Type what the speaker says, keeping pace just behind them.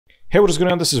Hey, what is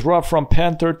going on? This is Rob from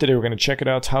Panther. Today we're going to check it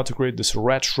out how to create this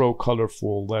retro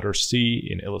colorful letter C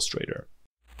in Illustrator.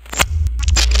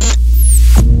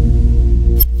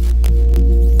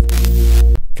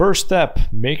 First step,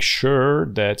 make sure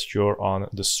that you're on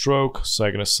the stroke. So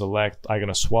I'm going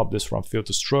to swap this from fill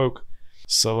to stroke.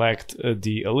 Select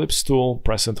the ellipse tool,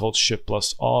 press and hold Shift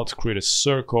plus Alt, create a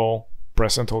circle,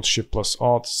 press and hold Shift plus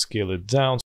Alt, scale it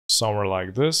down somewhere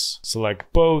like this.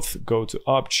 Select both, go to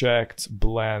Object,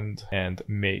 Blend, and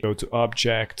Make. Go to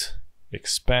Object,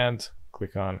 Expand,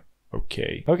 click on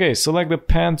OK. Okay, select the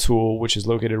Pen tool, which is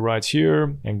located right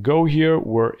here, and go here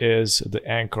where is the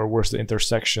anchor, where's the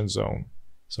intersection zone.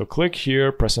 So click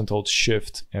here, press and hold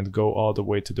Shift, and go all the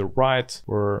way to the right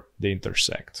where they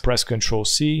intersect. Press Ctrl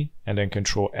C and then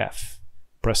Ctrl F.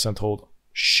 Press and hold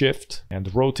Shift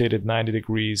and rotate it 90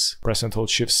 degrees. Press and hold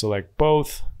Shift, select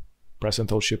both. Press and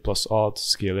hold Shift plus Alt,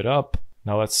 scale it up.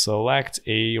 Now let's select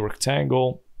a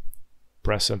rectangle.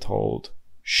 Press and hold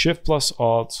Shift plus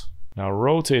Alt. Now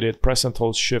rotate it, press and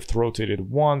hold Shift, rotate it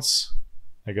once.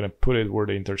 I'm gonna put it where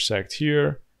they intersect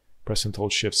here. Press and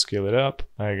hold Shift, scale it up.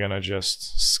 I'm gonna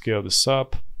just scale this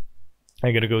up.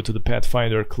 I'm gonna go to the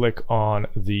Pathfinder, click on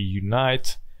the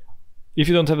Unite. If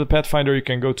you don't have the Pathfinder, you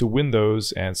can go to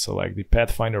Windows and select the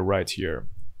Pathfinder right here.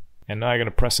 And now I'm gonna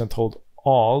press and hold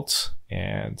Alt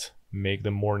and make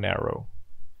them more narrow.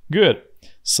 Good.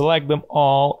 Select them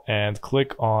all and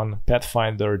click on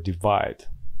Pathfinder Divide.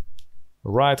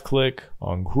 Right click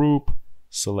on Group,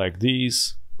 select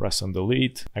these, press on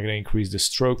Delete. I'm gonna increase the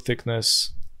stroke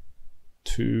thickness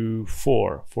to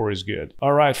 4. 4 is good.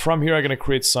 All right, from here I'm gonna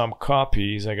create some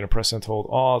copies. I'm gonna press and hold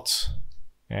Alt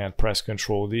and press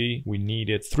Ctrl D. We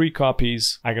needed 3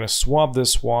 copies. I'm gonna swap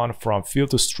this one from fill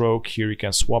to stroke. Here you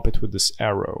can swap it with this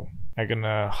arrow. I'm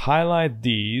gonna highlight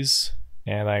these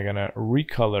and I'm gonna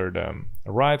recolor them.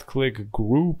 Right click,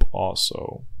 group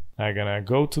also. I'm gonna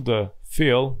go to the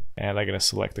fill and I'm gonna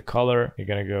select the color. I'm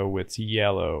gonna go with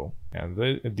yellow. And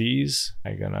these,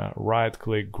 I'm gonna right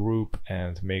click, group,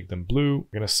 and make them blue.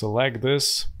 I'm gonna select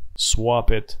this,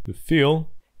 swap it to fill,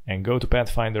 and go to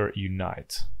Pathfinder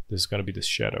Unite. This is gonna be the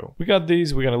shadow. We got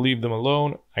these, we're gonna leave them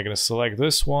alone. I'm gonna select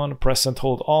this one, press and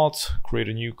hold Alt, create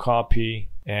a new copy,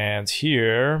 and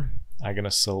here, I'm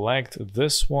gonna select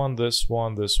this one, this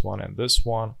one, this one, and this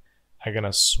one. I'm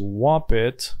gonna swap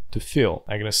it to fill.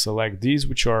 I'm gonna select these,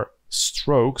 which are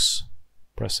strokes.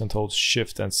 Press and hold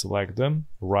Shift and select them.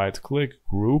 Right click,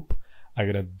 group. I'm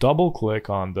gonna double click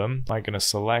on them. I'm gonna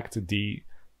select the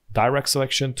direct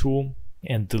selection tool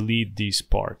and delete these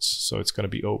parts. So it's gonna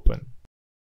be open.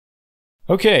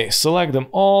 Okay, select them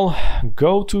all.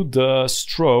 Go to the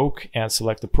stroke and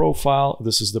select the profile.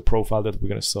 This is the profile that we're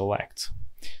gonna select.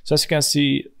 So as you can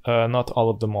see, not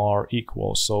all of them are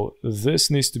equal. So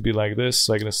this needs to be like this.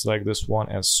 So I'm gonna select this one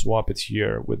and swap it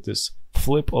here with this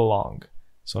flip along.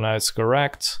 So now it's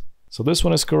correct. So this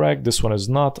one is correct, this one is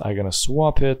not. I'm gonna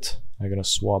swap it. I'm gonna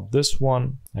swap this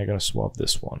one. I'm gonna swap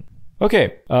this one.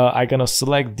 Okay, I'm gonna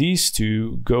select these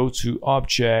two, go to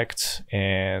Object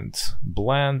and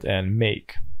Blend and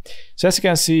Make. So as you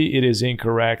can see, it is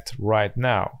incorrect right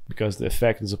now because the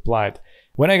effect is applied.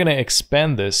 When I'm gonna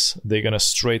expand this, they're gonna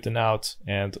straighten out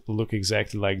and look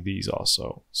exactly like these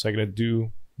also. So I'm gonna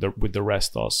do with the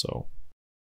rest also.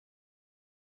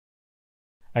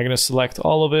 I'm gonna select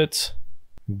all of it,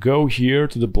 go here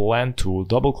to the blend tool,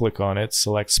 double click on it,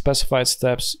 select specified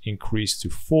steps, increase to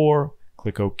 4,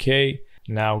 click OK.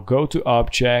 Now go to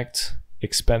Object,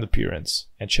 expand appearance,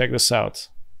 and check this out.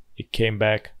 It came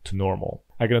back to normal.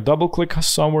 I'm gonna double click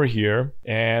somewhere here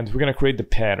and we're gonna create the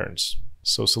patterns.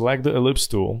 So select the ellipse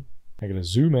tool, I'm gonna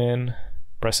zoom in,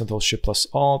 press and hold Shift plus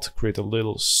Alt, create a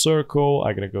little circle.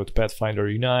 I'm gonna go to Pathfinder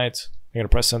Unite, I'm gonna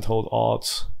press and hold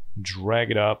Alt, drag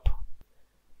it up,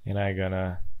 and I'm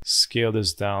gonna scale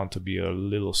this down to be a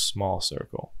little small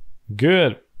circle.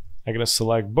 Good. I'm gonna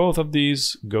select both of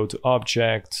these, go to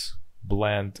Object,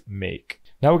 Blend, Make.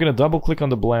 Now we're gonna double click on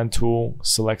the blend tool,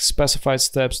 select specified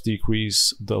steps,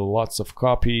 decrease the lots of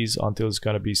copies until it's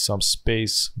gonna be some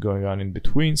space going on in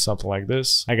between, something like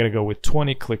this. I'm gonna go with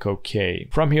 20, click OK.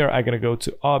 From here, I'm gonna go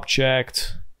to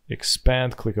Object,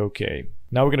 Expand, click OK.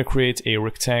 Now we're gonna create a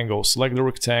rectangle, select the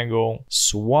rectangle,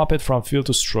 swap it from fill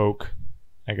to stroke.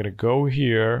 I'm gonna go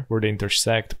here where they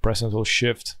intersect, press and hold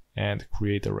Shift and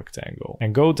create a rectangle.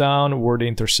 And go down where they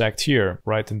intersect here,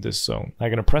 right in this zone. I'm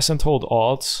gonna press and hold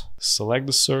Alt, select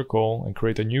the circle and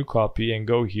create a new copy and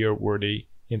go here where they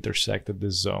intersected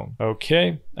this zone.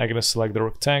 Okay, I'm gonna select the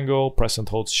rectangle, press and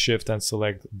hold Shift and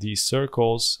select these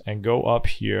circles and go up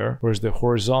here. Where's the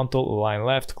horizontal line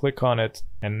left, click on it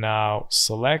and now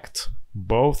select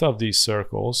both of these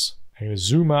circles. I'm gonna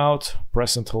zoom out,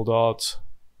 press and hold Alt,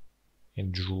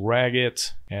 and drag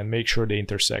it and make sure they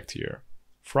intersect here.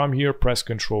 From here, press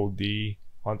Ctrl D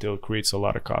until it creates a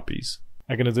lot of copies.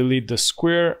 I'm gonna delete the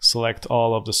square, select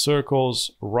all of the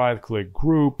circles, right click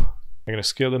group. I'm gonna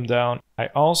scale them down. I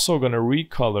also gonna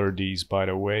recolor these, by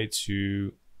the way,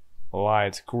 to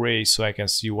light gray so I can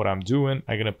see what I'm doing.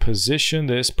 I'm gonna position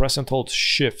this, press and hold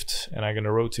shift, and I'm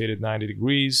gonna rotate it 90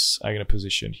 degrees. I'm gonna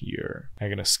position here. I'm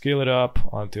gonna scale it up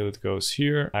until it goes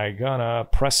here. I'm gonna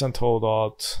press and hold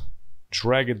Alt,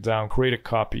 drag it down, create a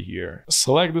copy here.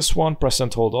 Select this one, press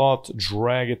and hold Alt,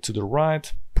 drag it to the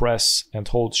right, press and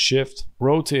hold shift,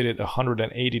 rotate it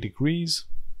 180 degrees.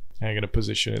 I'm gonna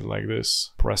position it like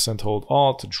this. Press and hold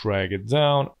Alt, drag it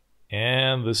down,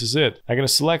 and this is it. I'm gonna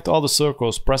select all the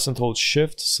circles, press and hold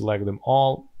shift, select them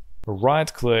all,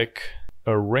 right click,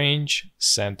 arrange,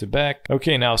 send to back.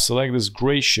 Okay, now select this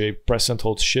gray shape, press and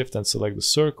hold shift and select the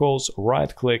circles,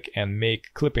 right click and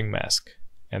make clipping mask.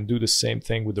 And do the same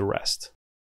thing with the rest.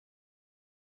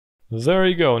 There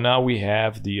you go. Now we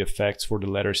have the effects for the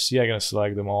letter C. I'm gonna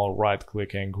select them all, right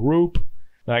click and group.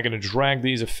 Now I'm gonna drag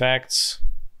these effects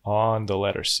on the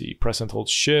letter C. Press and hold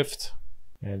shift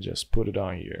and just put it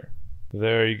on here.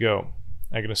 There you go.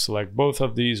 I'm gonna select both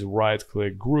of these, right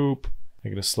click group.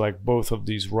 I'm gonna select both of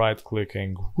these, right click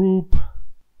and group.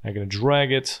 I'm gonna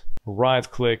drag it,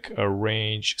 right click,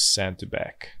 arrange, send to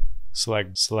back.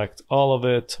 Select all of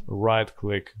it, right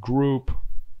click group.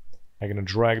 I'm gonna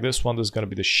drag this one, this is gonna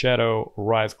be the shadow,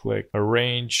 right click,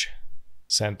 arrange,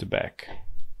 send to back.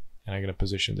 And I'm gonna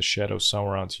position the shadow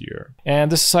somewhere around here.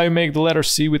 And this is how you make the letter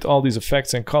C with all these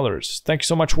effects and colors. Thank you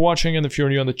so much for watching, and if you're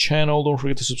new on the channel, don't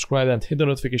forget to subscribe and hit the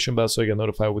notification bell so you get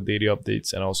notified with daily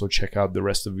updates, and also check out the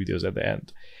rest of the videos at the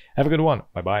end. Have a good one,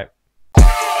 bye bye.